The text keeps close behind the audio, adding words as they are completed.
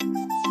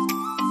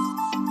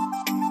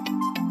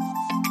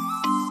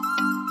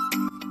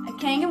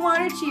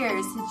water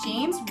cheers to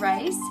James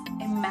Rice,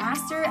 a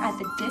master at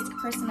the DISC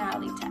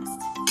personality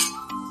test.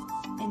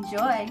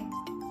 Enjoy.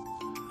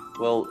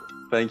 Well,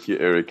 thank you,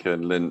 Erica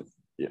and Lynn.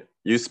 Yeah,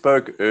 you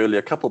spoke earlier,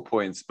 a couple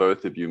points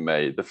both of you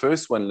made. The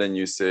first one, Lynn,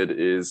 you said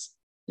is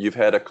you've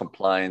had a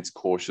compliance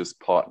cautious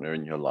partner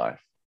in your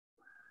life.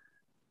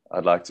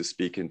 I'd like to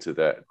speak into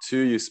that. Two,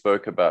 you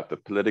spoke about the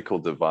political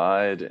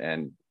divide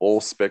and all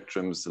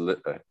spectrums,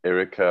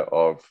 Erica,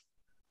 of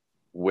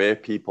where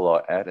people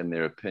are at in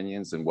their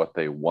opinions and what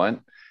they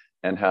want,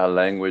 and how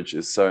language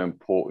is so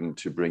important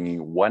to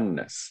bringing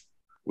oneness,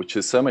 which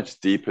is so much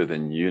deeper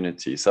than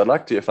unity. So I'd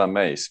like to, if I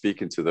may,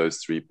 speak into those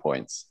 3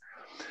 points.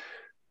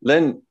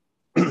 Lynn,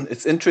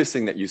 it's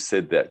interesting that you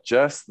said that.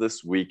 Just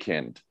this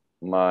weekend,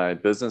 my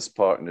business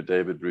partner,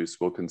 David Bruce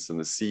Wilkinson,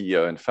 the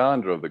CEO and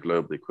founder of the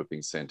Global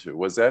Equipping Center,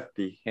 was at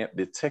the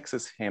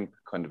Texas Hemp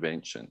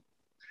Convention.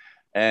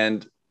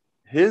 And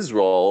his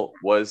role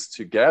was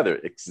to gather,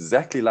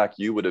 exactly like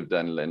you would have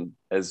done, Lynn,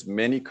 as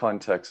many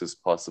contacts as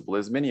possible,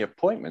 as many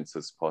appointments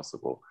as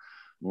possible.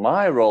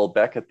 My role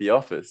back at the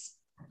office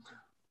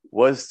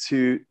was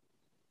to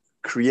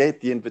create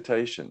the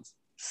invitations,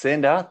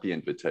 send out the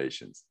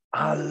invitations.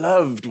 I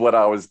loved what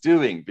I was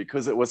doing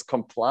because it was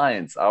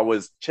compliance. I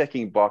was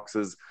checking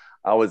boxes.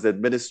 I was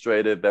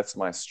administrative. That's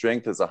my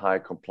strength as a high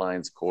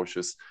compliance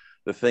cautious,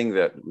 the thing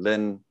that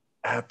Lynn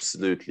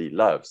absolutely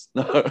loves.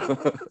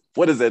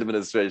 What is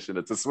administration?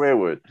 It's a swear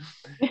word.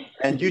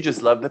 And you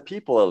just love the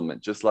people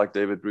element, just like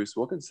David Bruce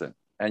Wilkinson.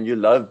 And you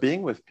love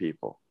being with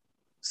people.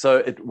 So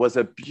it was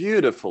a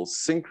beautiful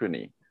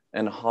synchrony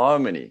and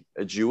harmony,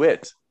 a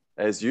duet,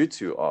 as you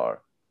two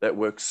are, that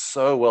works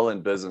so well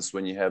in business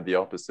when you have the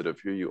opposite of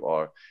who you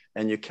are,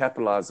 and you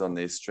capitalize on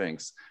their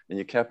strengths and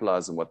you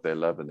capitalize on what they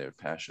love and their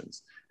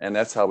passions. And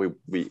that's how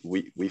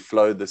we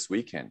flowed this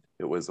weekend.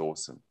 It was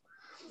awesome.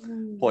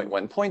 Point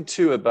one. Point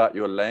two about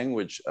your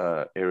language,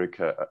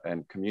 Erica,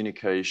 and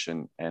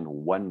communication and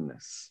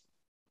oneness.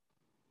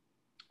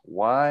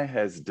 Why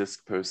has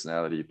DISC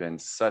personality been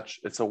such,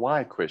 it's a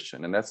why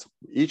question, and that's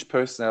each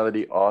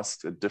personality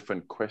asks a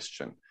different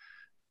question.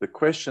 The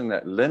question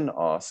that Lynn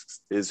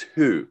asks is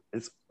who.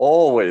 It's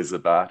always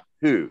about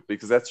who,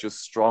 because that's your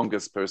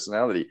strongest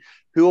personality.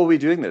 Who are we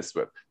doing this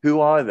with? Who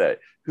are they?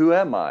 Who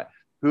am I?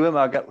 Who am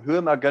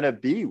I going to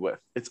be with?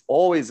 It's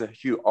always a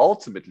who,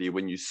 ultimately,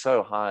 when you're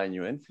so high in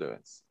your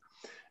influence.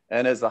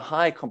 And as a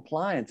high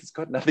compliance, it's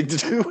got nothing to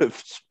do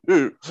with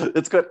who.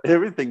 It's got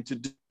everything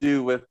to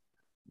do with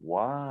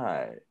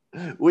why,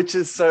 which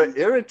is so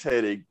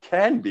irritating,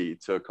 can be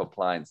to a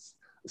compliance,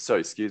 to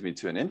an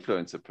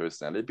influencer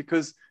personality,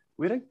 because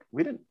we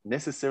don't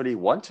necessarily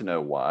want to know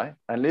why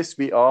unless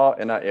we are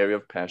in our area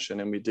of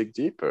passion and we dig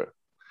deeper.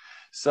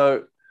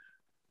 So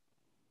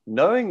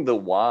knowing the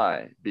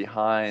why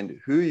behind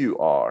who you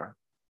are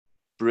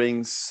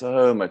brings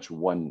so much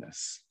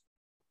oneness.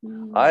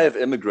 I have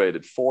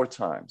immigrated 4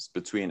 times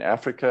between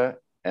Africa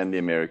and the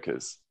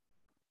Americas.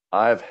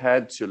 I've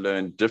had to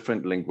learn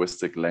different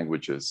linguistic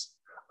languages.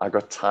 I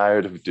got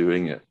tired of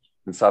doing it.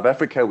 In South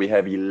Africa, we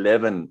have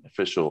 11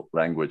 official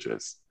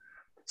languages.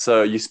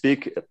 So you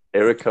speak,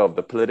 Erica, of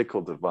the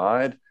political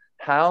divide.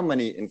 How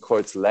many, in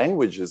quotes,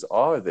 languages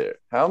are there?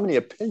 How many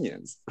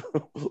opinions?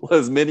 Well,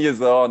 as many as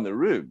there are in the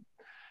room.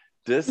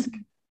 DISC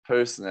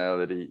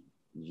personality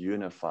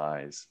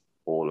unifies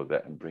all of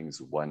that and brings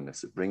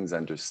oneness. It brings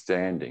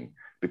understanding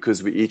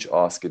because we each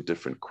ask a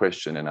different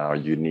question in our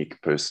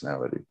unique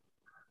personality.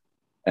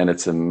 And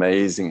it's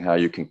amazing how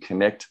you can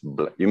connect.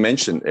 You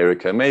mentioned,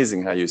 Erica,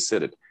 amazing how you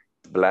said it,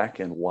 black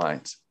and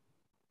white,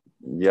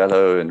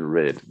 yellow and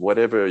red,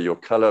 whatever your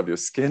color of your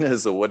skin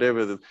is or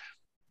whatever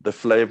the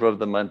flavor of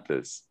the month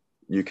is,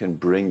 you can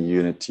bring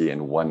unity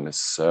and oneness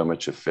so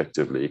much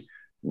effectively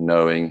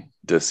knowing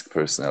DISC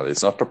personality.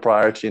 It's not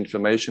proprietary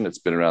information. It's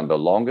been around the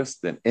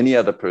longest than any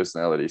other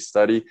personality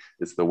study.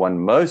 It's the one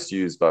most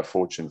used by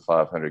Fortune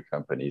 500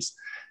 companies.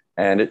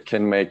 And it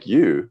can make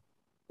you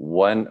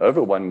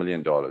over $1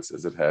 million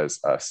as it has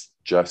us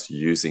just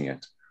using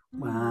it.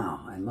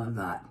 Wow, I love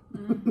that.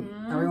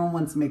 Everyone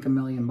wants to make $1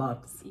 million.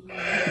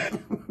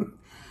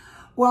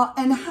 Well,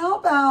 and how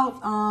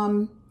about,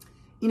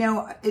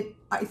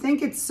 I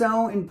think it's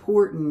so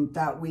important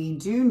that we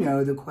do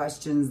know the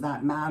questions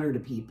that matter to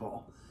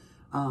people.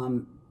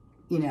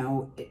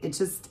 It's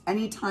just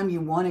anytime you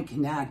want to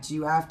connect,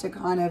 you have to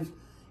kind of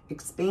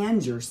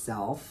expand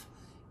yourself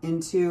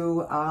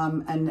into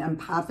an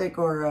empathic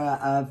or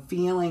a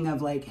feeling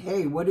of like,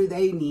 hey, what do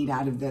they need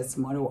out of this?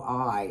 And what do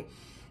I?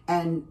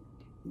 And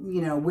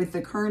with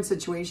the current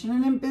situation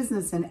and in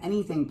business and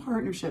anything,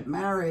 partnership,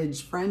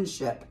 marriage,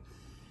 friendship,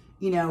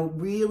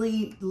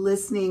 really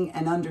listening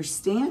and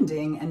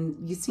understanding.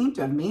 And you seem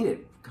to have made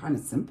it kind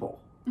of simple.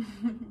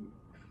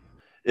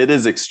 It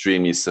is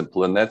extremely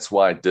simple. And that's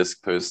why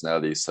DISC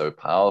personality is so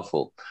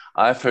powerful.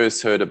 I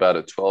first heard about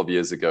it 12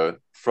 years ago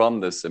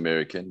from this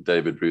American,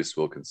 David Bruce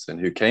Wilkinson,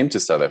 who came to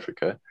South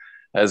Africa,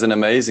 has an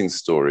amazing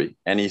story.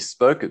 And he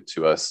spoke it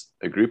to us,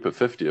 a group of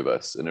 50 of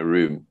us in a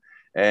room.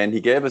 And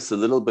he gave us a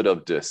little bit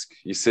of DISC.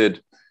 He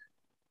said,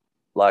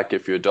 like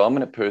if you're a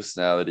dominant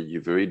personality,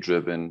 you're very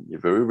driven, you're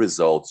very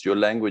results, your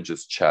language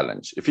is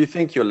challenge. If you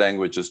think your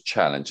language is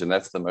challenge, and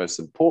that's the most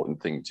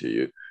important thing to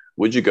you,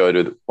 would you go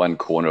to one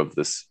corner of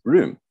this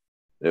room?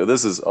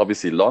 This is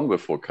obviously long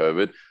before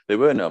COVID. There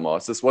were no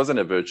masks. This wasn't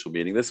a virtual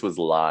meeting. This was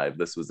live.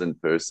 This was in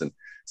person.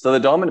 So the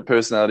dominant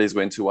personalities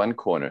went to one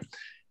corner.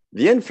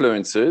 The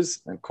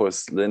influencers, and of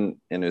course, Lynn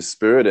in her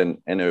spirit and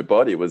in her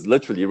body was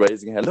literally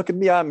raising her hand. Look at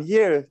me, I'm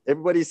here.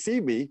 Everybody see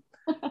me.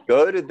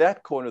 Go to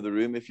that corner of the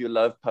room if you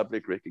love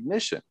public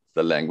recognition,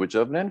 the language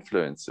of an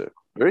influencer.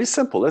 Very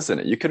simple, isn't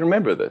it? You can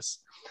remember this.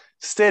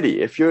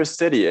 Steady. If you're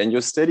steady, and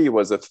your steady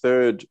was a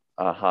third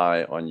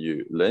high on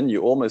you, Lynn,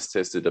 you almost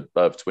tested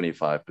above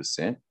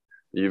 25%.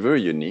 You're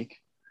very unique.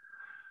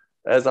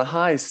 As a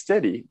high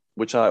steady,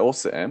 which I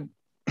also am,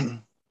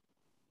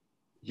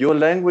 your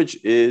language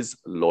is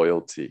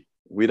loyalty.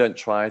 We don't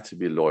try to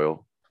be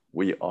loyal.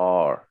 We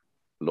are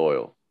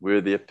loyal.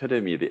 We're the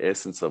epitome, the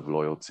essence of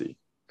loyalty.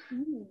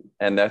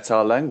 And that's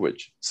our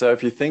language. So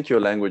if you think your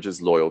language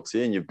is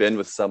loyalty and you've been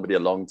with somebody a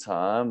long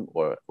time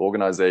or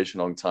organization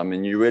a long time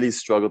and you really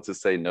struggle to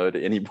say no to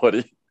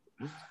anybody,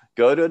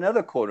 go to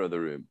another corner of the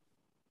room.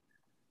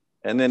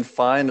 And then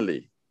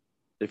finally,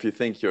 if you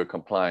think you're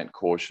compliant,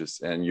 cautious,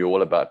 and you're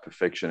all about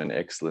perfection and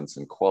excellence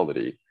and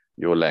quality,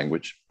 your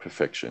language,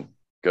 perfection,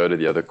 go to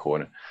the other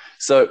corner.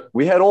 So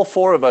we had all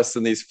four of us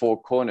in these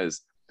four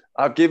corners.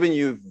 I've given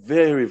you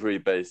very, very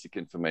basic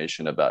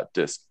information about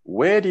DISC.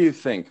 Where do you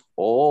think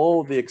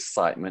all the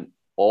excitement,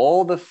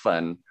 all the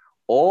fun,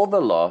 all the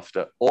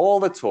laughter,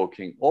 all the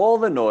talking, all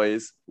the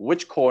noise,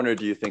 which corner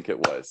do you think it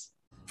was?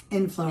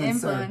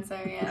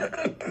 Influencer,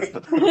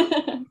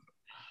 yeah.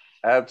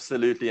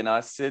 Absolutely. And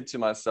I said to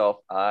myself,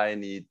 I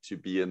need to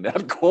be in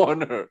that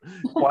corner.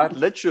 Quite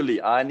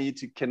literally, I need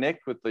to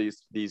connect with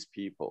these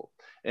people.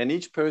 And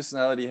each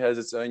personality has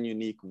its own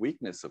unique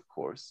weakness, of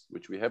course,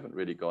 which we haven't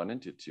really gone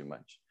into too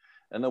much.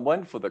 And the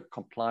one for the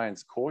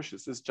compliance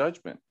cautious is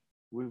judgment.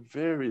 We're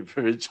very,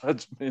 very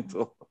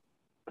judgmental.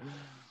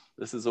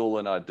 This is all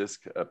in our DISC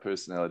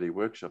personality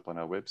workshop on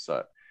our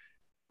website.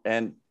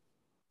 And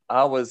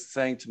I was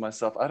saying to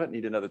myself, I don't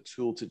need another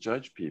tool to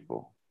judge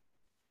people.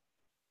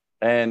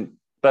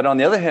 But on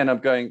the other hand, I'm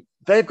going,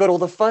 they've got all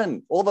the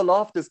fun, all the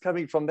laughter is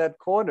coming from that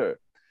corner.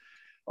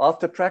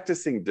 After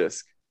practicing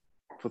DISC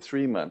for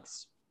 3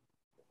 months,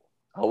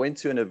 I went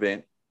to an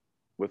event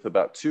with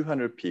about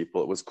 200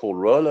 people. It was called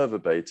Roll Over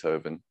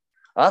Beethoven.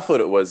 I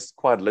thought it was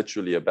quite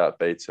literally about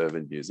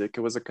Beethoven music.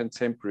 It was a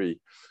contemporary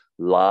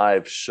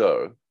live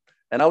show.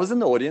 And I was in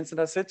the audience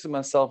and I said to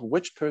myself,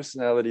 which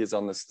personality is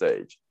on the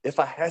stage? If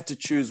I had to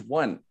choose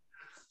one,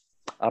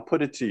 I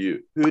put it to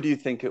you. Who do you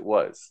think it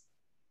was?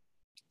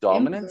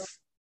 Dominance,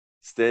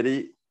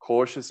 steady,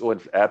 cautious, or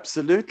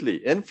absolutely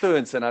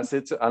influence. And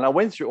I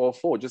went through all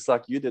four, just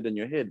like you did in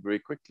your head very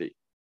quickly.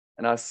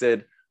 And I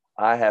said,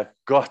 I have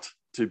got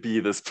to be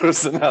this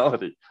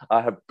personality.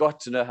 I have got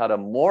to know how to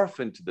morph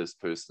into this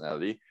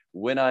personality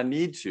when I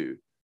need to,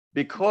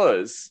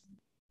 because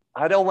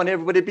I don't want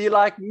everybody to be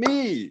like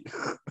me.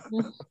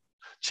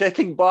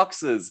 Checking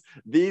boxes.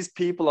 These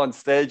people on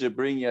stage are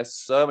bringing us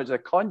so much. They're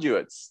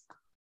conduits.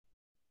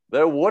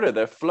 They're water.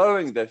 They're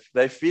flowing.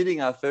 They're feeding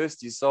our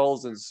thirsty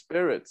souls and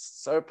spirits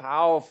so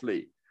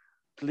powerfully.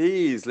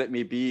 Please let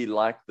me be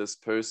like this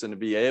person and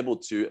be able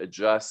to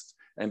adjust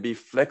and be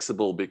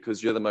flexible,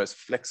 because you're the most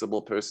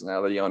flexible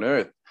personality on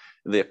earth.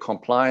 The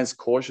compliance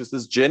cautious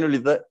is generally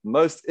the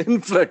most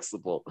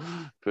inflexible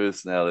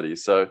personality.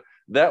 So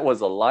that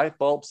was a light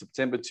bulb,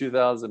 September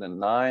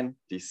 2009,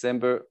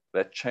 December,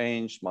 that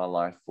changed my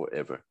life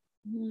forever.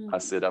 I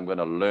said, I'm going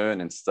to learn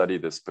and study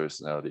this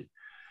personality.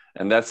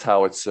 And that's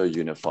how it's so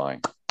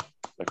unifying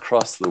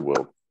across the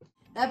world.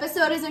 The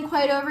episode isn't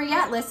quite over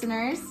yet,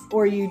 listeners.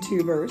 or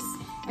YouTubers.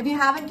 If you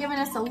haven't given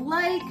us a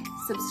like,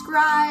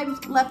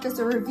 subscribed, left us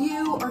a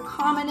review, or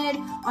commented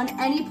on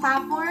any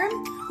platform,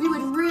 we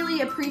would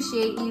really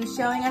appreciate you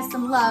showing us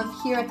some love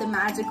here at the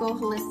Magical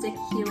Holistic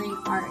Healing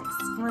Arts.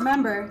 And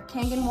remember,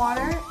 Kangen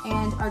water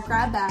and our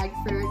grab bag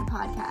for the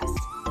podcast.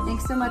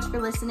 Thanks so much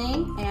for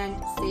listening, and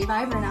stay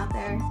vibrant out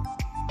there.